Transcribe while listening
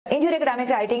In your academic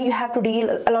writing, you have to deal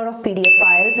a lot of PDF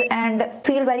files and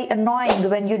feel very annoying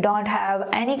when you don't have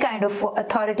any kind of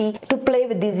authority to play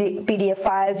with these PDF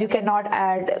files. You cannot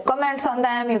add comments on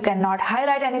them, you cannot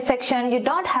highlight any section, you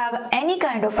don't have any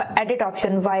kind of edit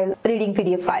option while reading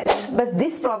PDF files. But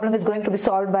this problem is going to be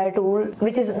solved by a tool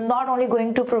which is not only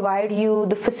going to provide you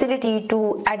the facility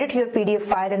to edit your PDF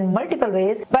file in multiple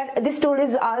ways, but this tool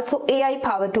is also AI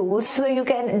powered tool, so you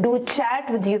can do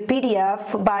chat with your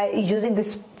PDF by using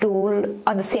this tool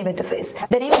on the same interface.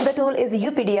 The name of the tool is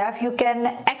UPDF. You can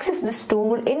access this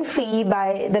tool in free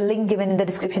by the link given in the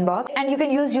description box, and you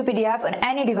can use UPDF on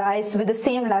any device with the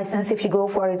same license if you go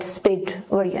for its paid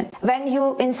version. When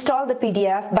you install the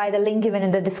PDF by the link given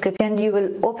in the description, you will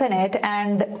open it,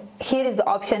 and here is the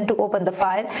option to open the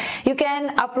file. You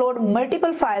can upload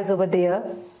multiple files over there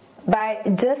by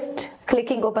just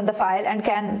clicking open the file, and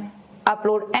can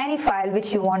upload any file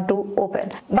which you want to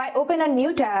open. By open a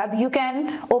new tab, you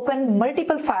can open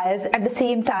multiple files at the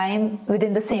same time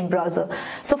within the same browser.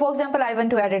 So for example, I want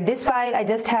to edit this file, I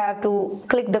just have to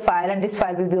click the file and this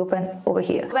file will be open over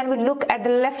here. When we look at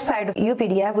the left side of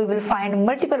UPDF, we will find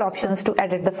multiple options to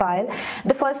edit the file.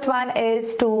 The first one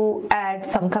is to add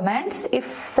some comments. If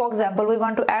for example we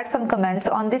want to add some comments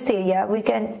on this area, we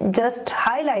can just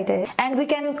highlight it and we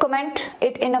can comment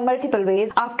it in a multiple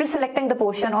ways. After selecting the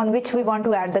portion on which we want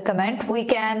to add the comment, we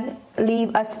can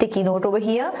leave a sticky note over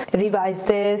here, revise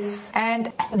this,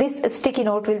 and this sticky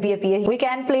note will be appear. We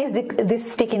can place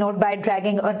this sticky note by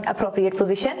dragging an appropriate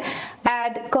position,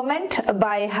 add comment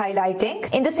by highlighting.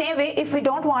 In the same way, if we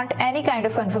don't want any kind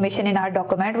of information in our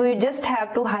document, we just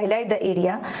have to highlight the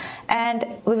area and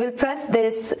we will press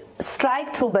this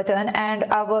strike through button, and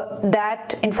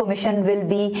that information will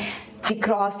be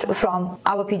crossed from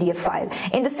our PDF file.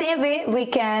 In the same way, we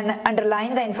can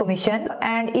underline the information,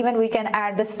 and even we can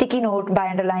add the sticky note by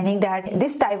underlining that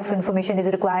this type of information is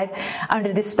required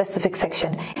under this specific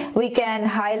section. We can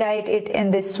highlight it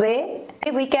in this way.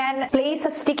 We can place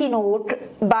a sticky note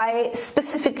by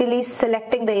specifically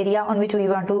selecting the area on which we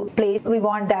want to place. We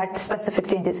want that specific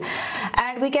changes,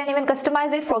 and we can even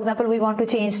customize it. For example, we want to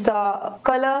change the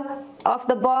color of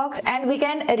the box, and we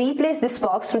can replace this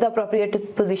box to the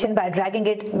appropriate position by dragging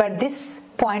it, but this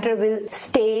pointer will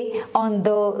stay on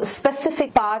the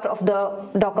specific part of the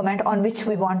document on which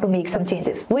we want to make some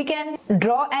changes. We can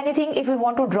draw anything if we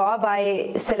want to draw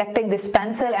by selecting this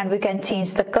pencil, and we can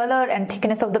change the color and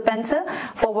thickness of the pencil.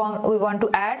 For one, we want to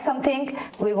add something,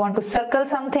 we want to circle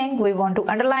something, we want to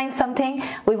underline something,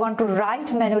 we want to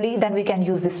write manually, then we can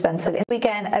use this pencil. We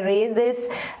can erase this,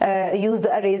 use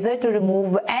the eraser to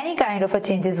remove any kind of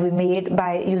changes we made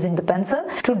by using the pencil,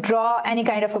 to draw any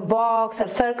kind of a box or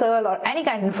circle or any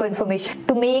kind of information,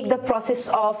 to make the process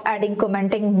of adding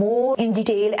commenting more in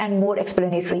detail and more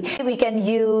explanatory. We can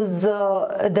use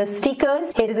the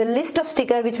stickers. Here is a list of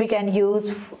stickers which we can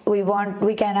use.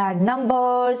 We can add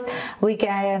numbers, we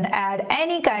can add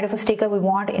any kind of a sticker we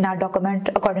want in our document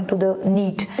according to the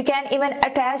need. We can even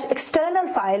attach external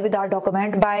file with our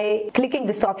document by clicking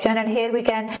this option, and here we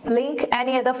can link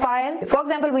any other file. For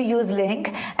example, we use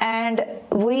link and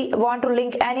we want to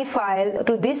link any file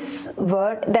to this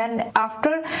word. Then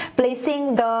after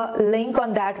placing the link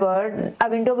on that word, a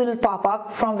window will pop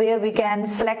up from where we can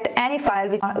select any file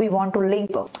we want to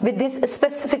link with this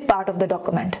specific part of the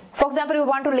document. For example, we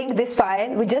want to link this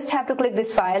file, we just have to click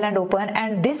this file and open,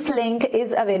 and this link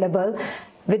is available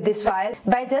with this file.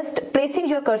 By just placing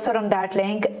your cursor on that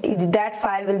link, that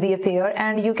file will be appear,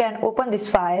 and you can open this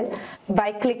file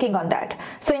by clicking on that.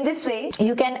 So in this way,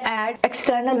 you can add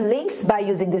external links by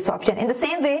using this option. In the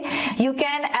same way, you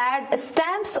can add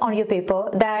stamps on your paper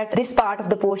that this part of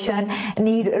the portion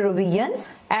need revisions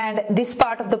and this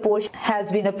part of the portion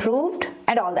has been approved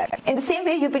and all that. In the same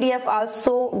way, UPDF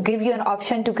also give you an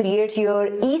option to create your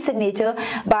e-signature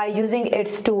by using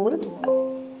its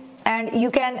tool. And you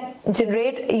can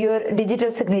generate your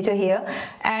digital signature here,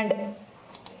 and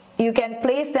you can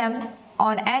place them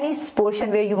on any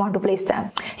portion where you want to place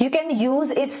them. You can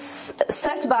use its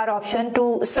search bar option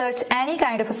to search any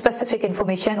kind of a specific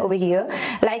information over here.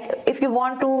 Like if you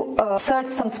want to search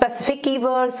some specific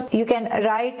keywords, you can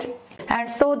write, and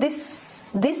so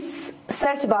this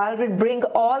search bar will bring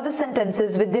all the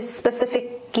sentences with this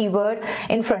specific keyword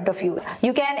in front of you.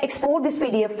 You can export this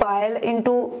PDF file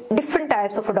into different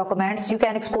types of documents. You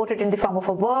can export it in the form of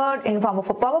a Word, in the form of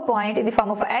a PowerPoint, in the form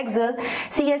of Excel,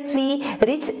 CSV,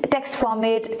 rich text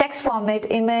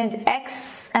format, image,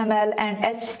 XML and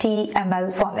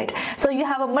HTML format. So you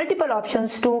have multiple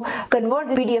options to convert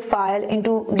the PDF file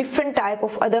into different type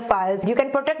of other files. You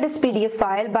can protect this PDF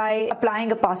file by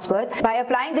applying a password. By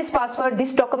applying this password,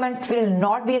 this document will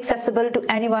not be accessible to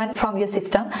anyone from your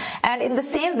system. And in the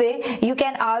same way, you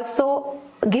can also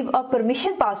give a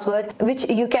permission password which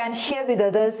you can share with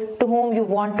others to whom you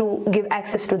want to give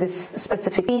access to this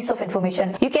specific piece of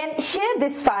information. You can share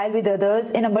this file with others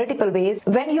in a multiple ways.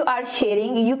 When you are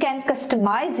sharing, you can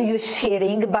customize your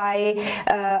sharing by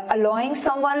allowing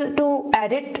someone to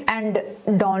edit and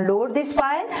download this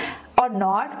file or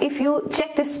not. If you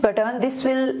check this button, this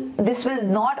will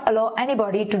not allow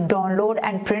anybody to download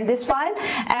and print this file.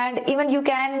 And even you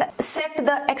can set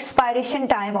the expiration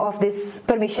time of this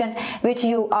permission which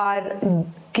you are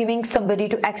giving somebody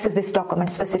to access this document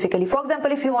specifically. For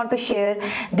example, if you want to share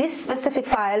this specific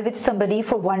file with somebody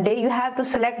for 1 day, you have to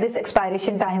select this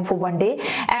expiration time for 1 day,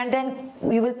 and then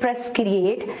you will press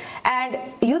create, and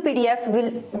UPDF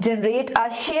will generate a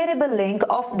shareable link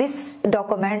of this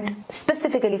document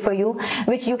specifically for you,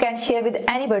 which you can share with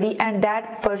anybody, and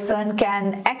that person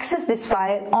can access this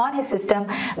file on his system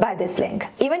by this link.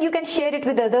 Even you can share it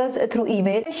with others through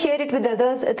email. Share it with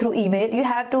others through email. You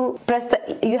have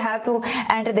to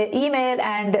enter their email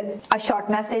and a short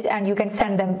message, and you can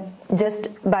send them just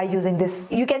by using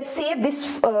this. You can save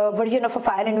this version of a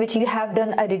file in which you have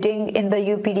done editing in the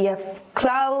UPDF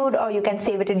cloud, or you can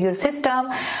save it in your system,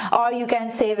 or you can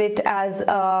save it as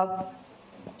a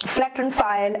flattened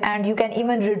file, and you can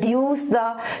even reduce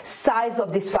the size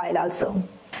of this file also.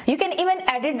 You can even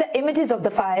edit the images of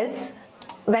the files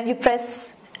when you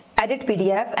press edit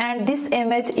PDF, and this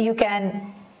image you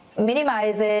can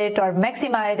minimize it or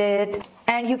maximize it,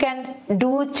 and you can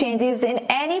do changes in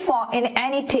any form, in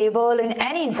any table, in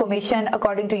any information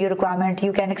according to your requirement.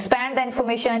 You can expand the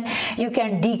information, you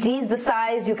can decrease the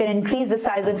size, you can increase the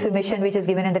size of information which is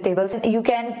given in the tables. You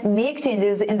can make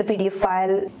changes in the PDF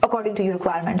file according to your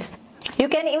requirements. You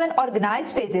can even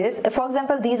organize pages. For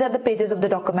example, these are the pages of the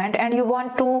document and you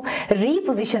want to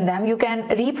reposition them. You can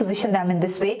reposition them in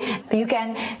this way. You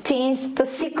can change the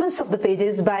sequence of the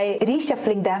pages by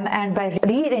reshuffling them and by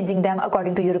rearranging them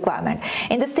according to your requirement.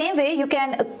 In the same way, you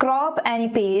can crop any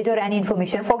page or any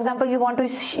information. For example,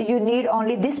 you need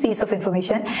only this piece of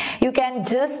information. You can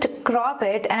just crop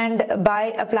it, and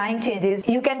by applying changes,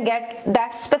 you can get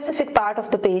that specific part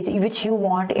of the page which you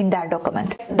want in that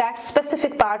document. That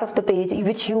specific part of the page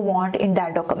which you want in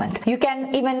that document. You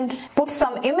can even put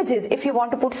some images. If you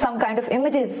want to put some kind of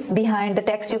images behind the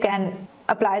text, you can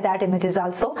apply that images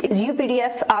also.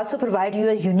 UPDF also provide you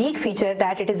a unique feature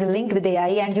that it is linked with AI,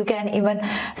 and you can even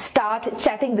start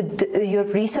chatting with your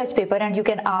research paper, and you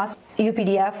can ask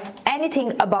UPDF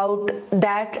anything about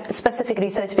that specific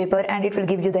research paper and it will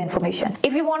give you the information.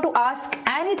 If you want to ask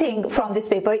anything from this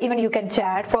paper, even you can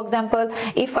chat. For example,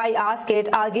 if I ask it,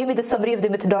 give me the summary of the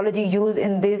methodology used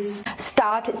in this,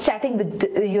 start chatting with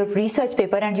your research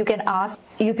paper, and you can ask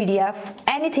UPDF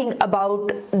anything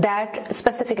about that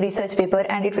specific research paper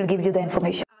and it will give you the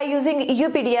information. By using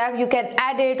UPDF, you can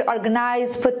edit,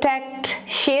 organize, protect,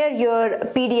 share your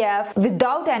PDF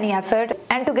without any effort,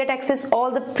 and to get access all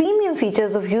the premium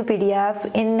features of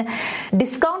UPDF in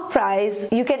discount price,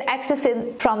 you can access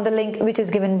it from the link which is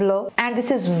given below, and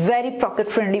this is very pocket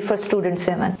friendly for students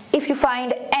even. If you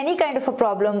find any kind of a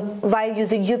problem while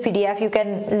using UPDF, you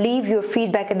can leave your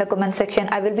feedback in the comment section.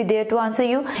 I will be there to answer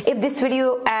you. If this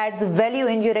video adds value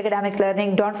in your academic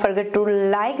learning, don't forget to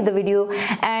like the video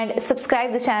and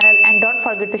subscribe the channel, and don't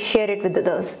forget to share it with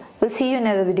others. We'll see you in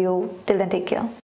another video. Till then, take care.